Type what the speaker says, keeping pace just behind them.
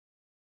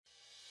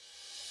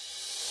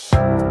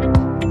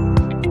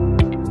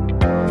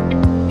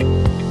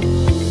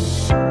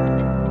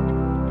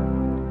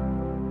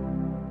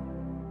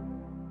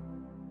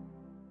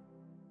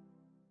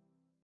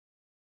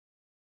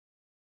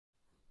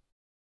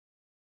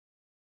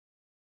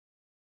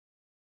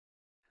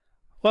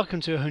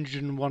Welcome to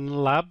 101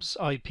 Labs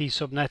IP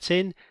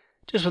Subnetting.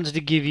 Just wanted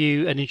to give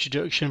you an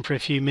introduction for a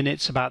few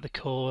minutes about the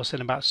course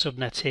and about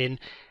subnetting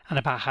and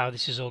about how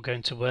this is all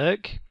going to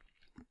work.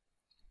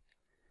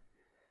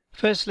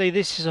 Firstly,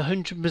 this is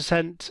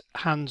 100%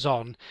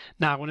 hands-on.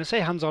 Now, when I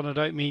say hands-on, I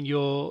don't mean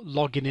you're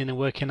logging in and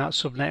working out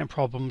subnetting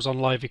problems on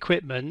live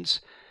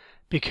equipment,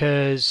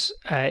 because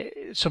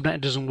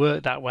subnetting doesn't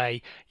work that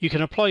way. You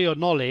can apply your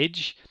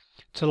knowledge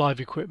to live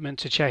equipment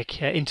to check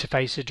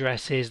interface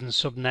addresses and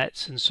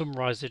subnets and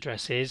summarize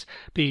addresses,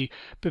 but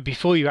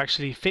before you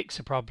actually fix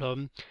a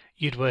problem,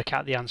 you'd work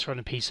out the answer on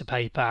a piece of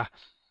paper.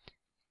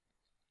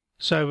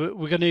 So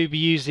we're going to be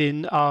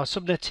using our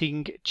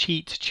subnetting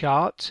cheat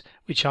chart,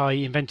 which I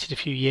invented a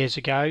few years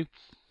ago.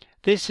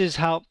 This has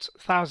helped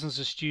thousands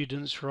of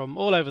students from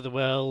all over the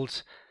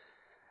world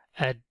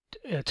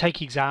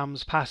take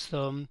exams, pass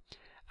them,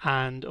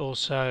 and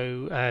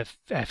also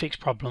fix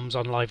problems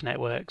on live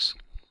networks.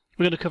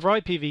 We're going to cover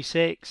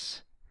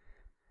IPv6,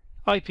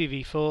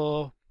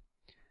 IPv4,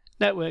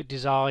 network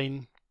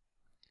design,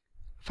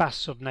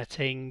 fast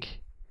subnetting,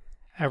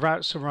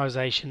 route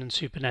summarization and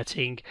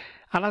supernetting.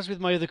 And as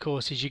with my other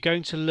courses, you're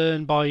going to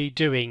learn by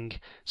doing.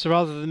 So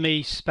rather than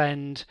me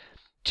spend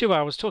 2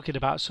 hours talking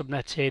about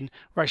subnetting,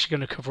 we're actually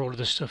going to cover all of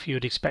the stuff you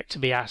would expect to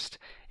be asked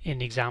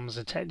in exams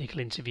and technical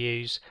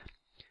interviews.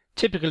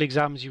 Typical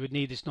exams you would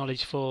need this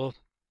knowledge for: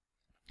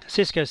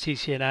 Cisco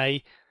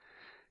CCNA,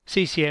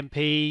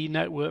 CCNP,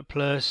 Network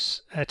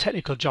Plus,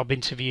 technical job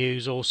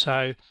interviews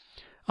also,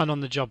 and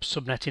on-the-job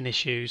subnetting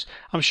issues.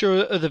 I'm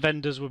sure other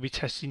vendors will be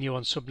testing you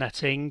on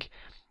subnetting,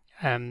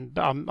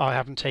 but I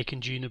haven't taken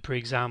Juniper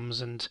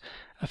exams and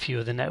a few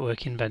other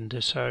networking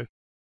vendors.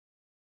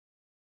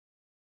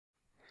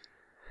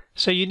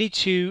 So you need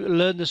to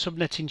learn the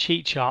subnetting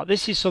cheat chart.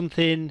 This is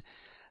something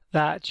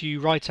that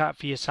you write out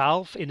for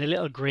yourself in a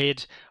little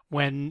grid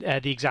when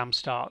the exam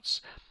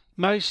starts.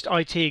 Most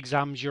IT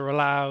exams you're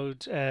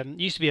allowed,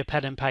 used to be a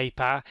pen and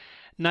paper,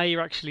 now you're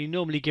actually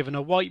normally given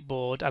a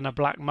whiteboard and a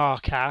black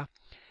marker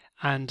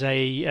and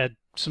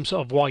some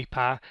sort of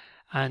wiper,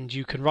 and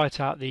you can write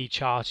out the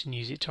chart and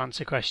use it to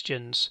answer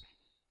questions.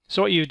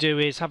 So what you do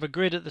is have a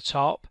grid at the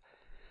top,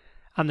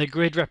 and the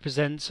grid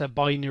represents a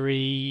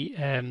binary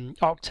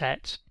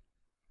octet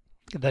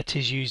that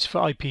is used for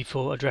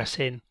IP4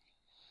 addressing.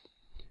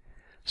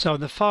 So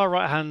in the far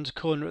right hand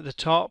corner at the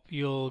top,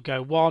 you'll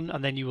go 1,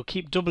 and then you will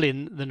keep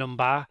doubling the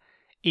number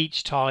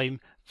each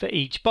time for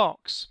each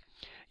box.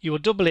 You will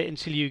double it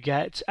until you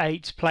get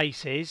 8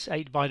 places,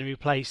 8 binary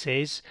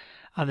places,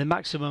 and the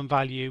maximum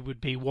value would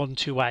be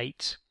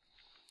 128.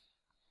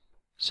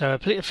 So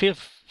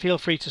feel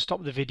free to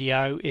stop the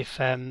video if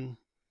you're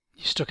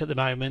stuck at the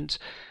moment,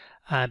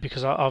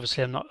 because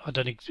obviously I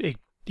don't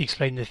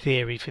explain the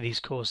theory for these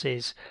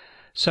courses.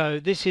 So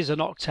this is an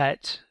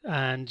octet,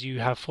 and you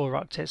have 4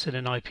 octets in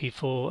an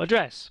IP4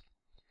 address.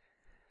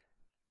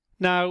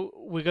 Now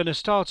we're going to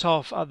start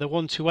off at the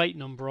 128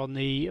 number on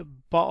the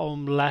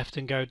bottom left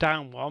and go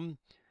down 1,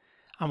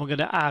 and we're going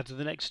to add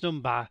the next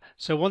number.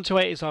 So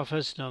 128 is our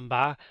first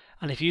number,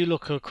 and if you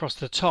look across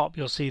the top,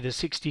 you'll see the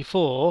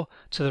 64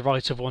 to the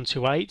right of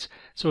 128.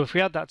 So if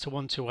we add that to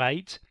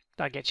 128,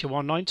 that gets you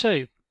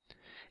 192.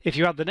 If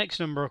you add the next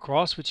number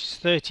across, which is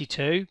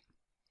 32,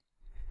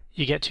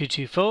 you get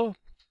 224.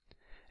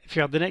 If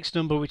you add the next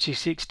number, which is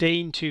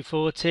 16,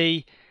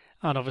 240,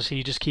 and obviously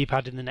you just keep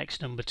adding the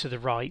next number to the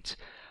right.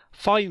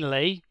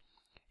 Finally,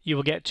 you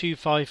will get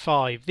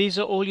 255. These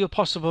are all your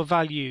possible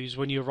values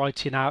when you're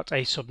writing out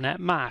a subnet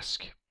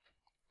mask.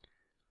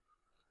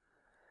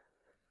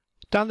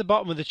 Down the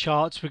bottom of the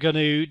charts, we're going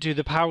to do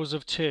the powers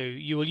of 2.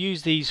 You will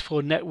use these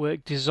for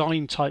network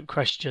design type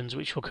questions,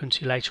 which we'll come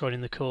to later on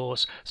in the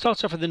course.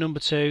 Start off with the number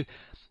 2.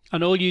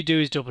 And all you do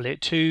is double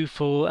it: 2,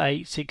 4,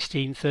 8,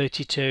 16,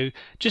 32.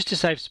 Just to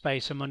save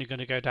space, I'm only going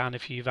to go down a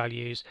few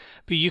values,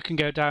 but you can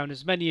go down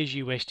as many as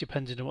you wish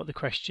depending on what the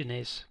question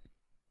is.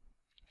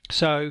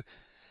 So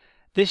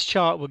this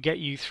chart will get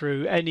you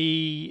through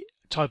any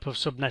type of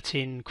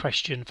subnetting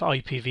question for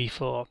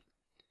IPv4.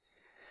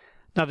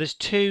 Now there's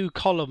 2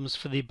 columns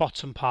for the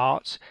bottom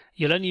part.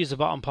 You'll only use the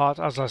bottom part,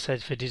 as I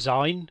said, for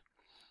design.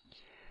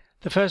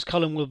 The first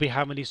column will be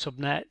how many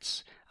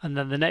subnets, and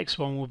then the next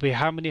one will be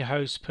how many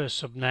hosts per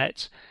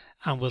subnet,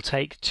 and we'll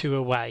take 2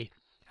 away,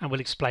 and we'll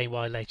explain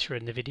why later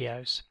in the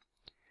videos.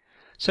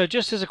 So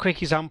just as a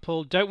quick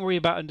example, don't worry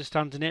about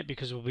understanding it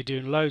because we'll be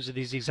doing loads of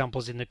these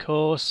examples in the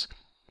course.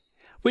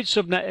 Which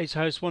subnet is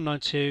host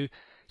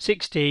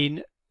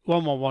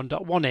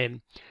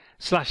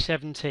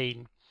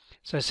 192.16.111.1in/17?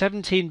 So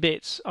 17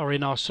 bits are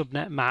in our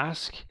subnet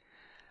mask,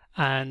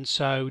 and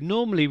so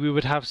normally we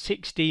would have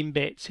 16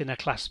 bits in a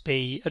class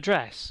B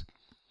address.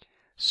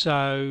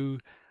 So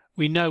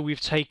we know we've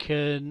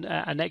taken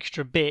an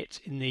extra bit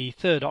in the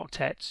 3rd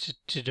octet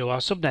to do our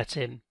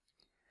subnetting.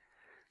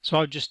 So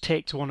I've just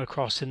ticked 1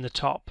 across in the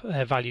top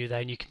value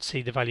there, and you can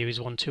see the value is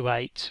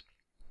 128.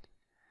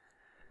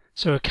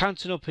 So we're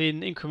counting up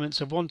in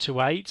increments of 1 to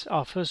 8.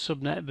 Our first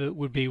subnet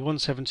would be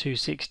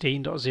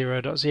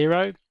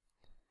 172.16.0.0.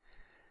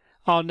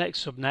 Our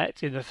next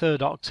subnet in the 3rd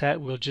octet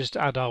will just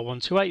add our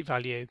 128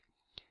 value.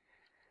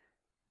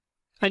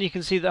 And you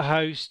can see that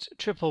host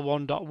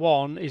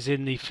 111.1 is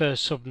in the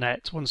first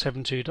subnet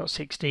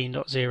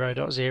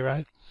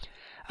 172.16.0.0.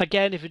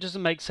 Again, if it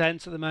doesn't make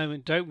sense at the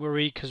moment, don't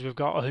worry, because we've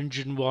got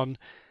 101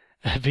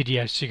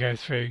 videos to go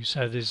through,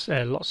 so there's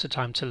lots of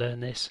time to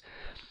learn this.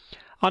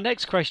 Our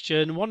next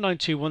question,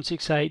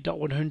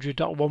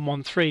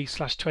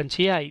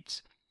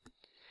 192.168.100.113/28.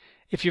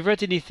 If you've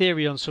read any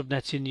theory on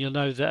subnetting, you'll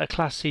know that a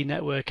Class C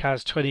network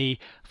has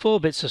 24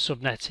 bits of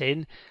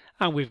subnetting,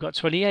 and we've got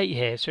 28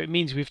 here, so it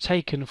means we've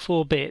taken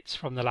 4 bits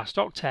from the last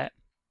octet.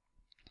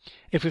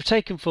 If we've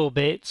taken 4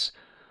 bits,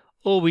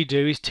 all we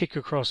do is tick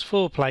across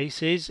 4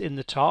 places in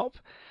the top.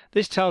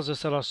 This tells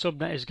us that our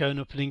subnet is going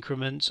up in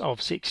increments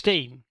of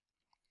 16.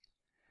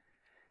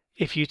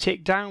 If you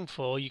tick down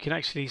 4, you can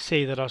actually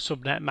see that our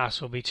subnet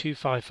mask will be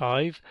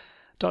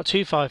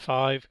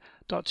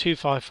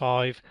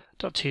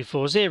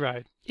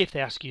 255.255.255.240 if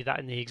they ask you that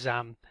in the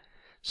exam.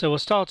 So we'll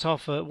start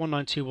off at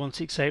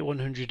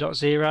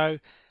 192.168.100.0,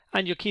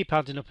 and you'll keep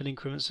adding up in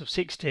increments of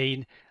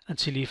 16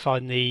 until you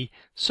find the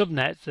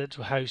subnet that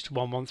host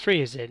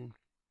 113 is in.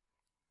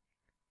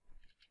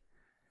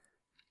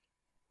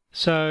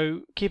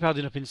 So keep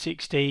adding up in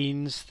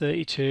 16s,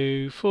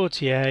 32,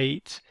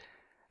 48,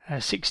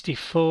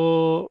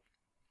 64.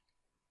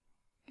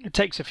 It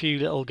takes a few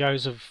little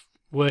goes of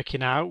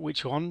working out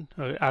which one,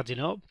 or adding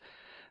up,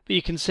 but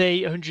you can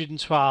see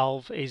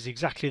 112 is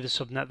exactly the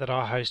subnet that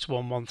our host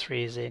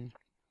 113 is in.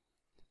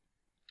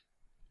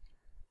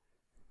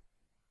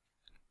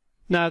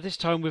 Now this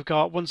time we've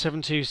got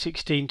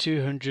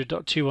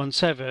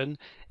 172.16.200.217,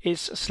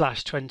 it's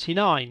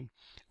 /29.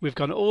 We've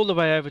gone all the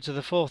way over to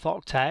the 4th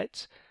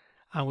octet,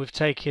 and we've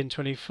taken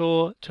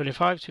 24,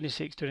 25,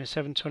 26,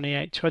 27,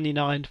 28,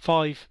 29,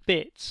 5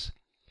 bits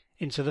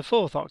into the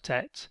 4th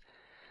octet.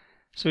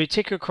 So we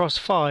tick across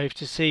 5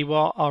 to see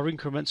what our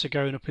increments are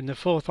going up in the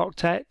 4th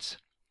octet.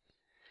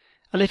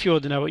 And if you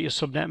want to know what your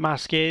subnet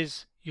mask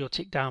is, you'll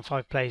tick down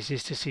 5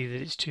 places to see that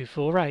it's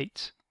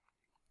 248.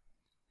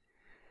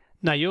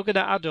 Now you're going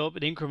to add up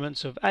in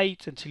increments of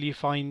 8 until you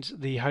find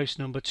the host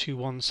number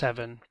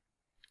 217.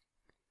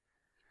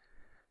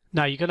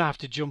 Now you're going to have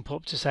to jump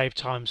up to save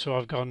time, so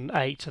I've gone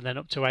 8 and then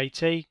up to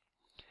 80.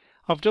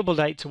 I've doubled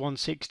 8 to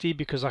 160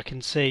 because I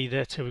can see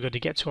that we've got to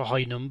get to a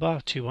high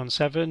number,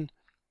 217.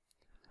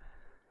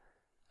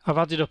 I've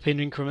added up in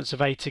increments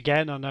of 8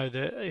 again. I know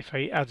that if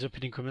I add up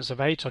in increments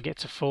of 8, I'll get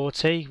to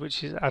 40,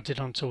 which is added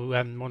onto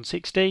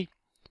 160.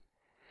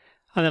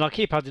 And then I'll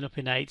keep adding up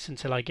in 8s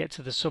until I get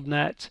to the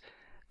subnet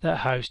that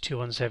host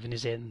 217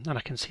 is in, and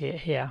I can see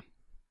it here.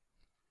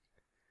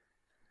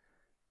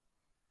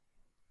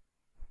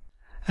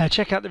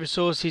 Check out the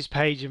resources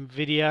page and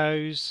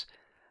videos.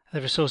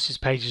 The resources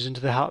page is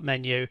under the help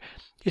menu.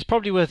 It's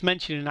probably worth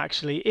mentioning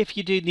actually, if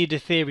you do need a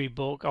theory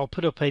book, I'll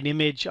put up an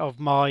image of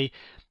my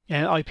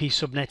IP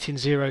Subnetting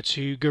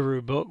 02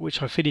 Guru book,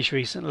 which I finished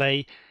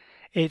recently.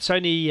 It's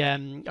only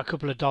a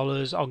couple of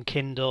dollars on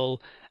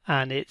Kindle,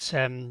 and it's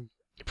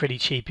pretty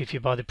cheap if you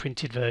buy the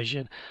printed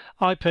version.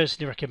 I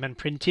personally recommend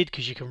printed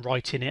because you can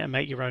write in it and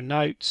make your own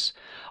notes.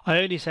 I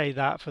only say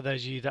that for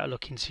those of you that are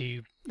looking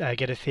to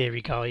get a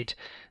theory guide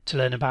to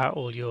learn about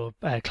all your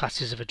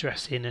classes of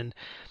addressing and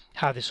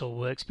how this all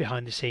works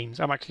behind the scenes.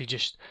 I'm actually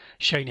just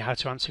showing you how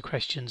to answer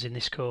questions in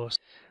this course.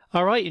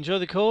 Alright, enjoy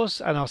the course,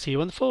 and I'll see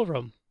you on the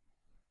forum.